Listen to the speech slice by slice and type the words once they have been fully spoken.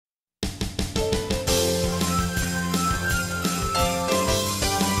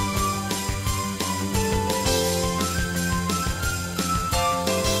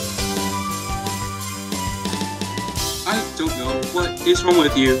is wrong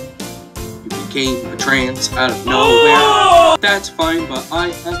with you? You became a trans out of nowhere. That's fine, but I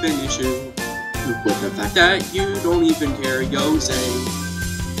have an issue with the fact that you don't even care, yo, Zay.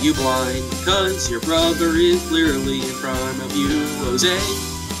 You blind, cause your brother is clearly in front of you, Jose.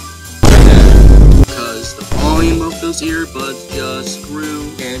 Cause the volume of those earbuds just grew.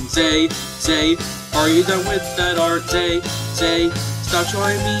 And Zay, are you done with that art, Zay? Stop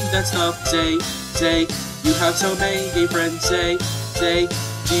showing me that stuff, Zay. You have so many gay friends, Zay.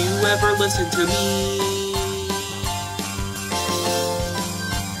 Do you ever listen to me?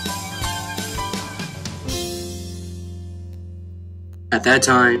 At that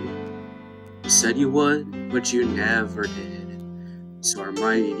time, you said you would, but you never did. So I'm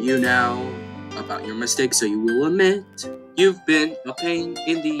writing you now about your mistakes, so you will admit you've been a pain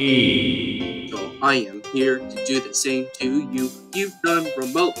in the So I am here to do the same to you. You've done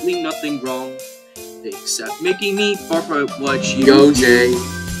remotely nothing wrong, except making me bark at what you do. Jose,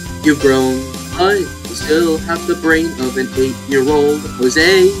 you've grown, but you still have the brain of an 8-year-old.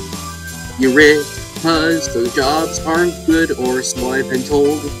 Jose, you're rich. Cause those jobs aren't good or so I've been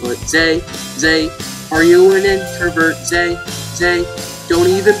told. But Zay, are you an introvert, Zay? Don't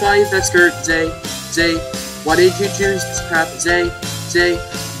even buy that skirt, Zay, why did you choose this path, Zay?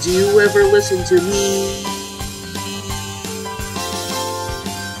 Do you ever listen to me?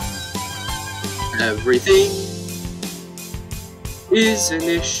 Everything is an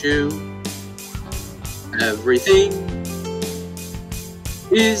issue. Everything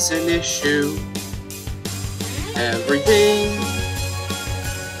is an issue. Everything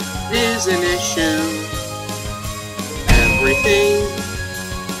is an issue. Everything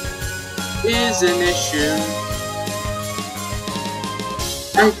is an issue.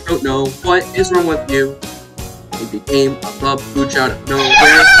 I don't know what is wrong with you. You became a bubooch out of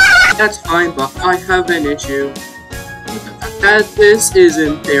nowhere. That's fine, but I have an issue with the fact that this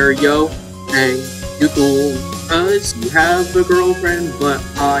isn't fair, yo. Hey, you cool, cause you have a girlfriend, but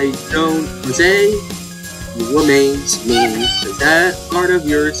I don't. Say, you amaze me, cause that art of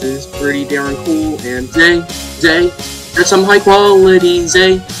yours is pretty darn cool. And Zay, that's some high quality,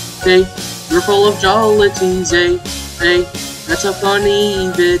 Zay, you're full of jollity, Zay, that's a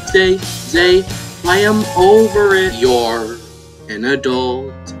funny bit, Zay, I am over it. You're an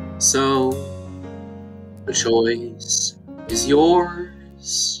adult, so the choice is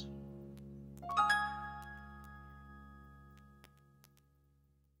yours.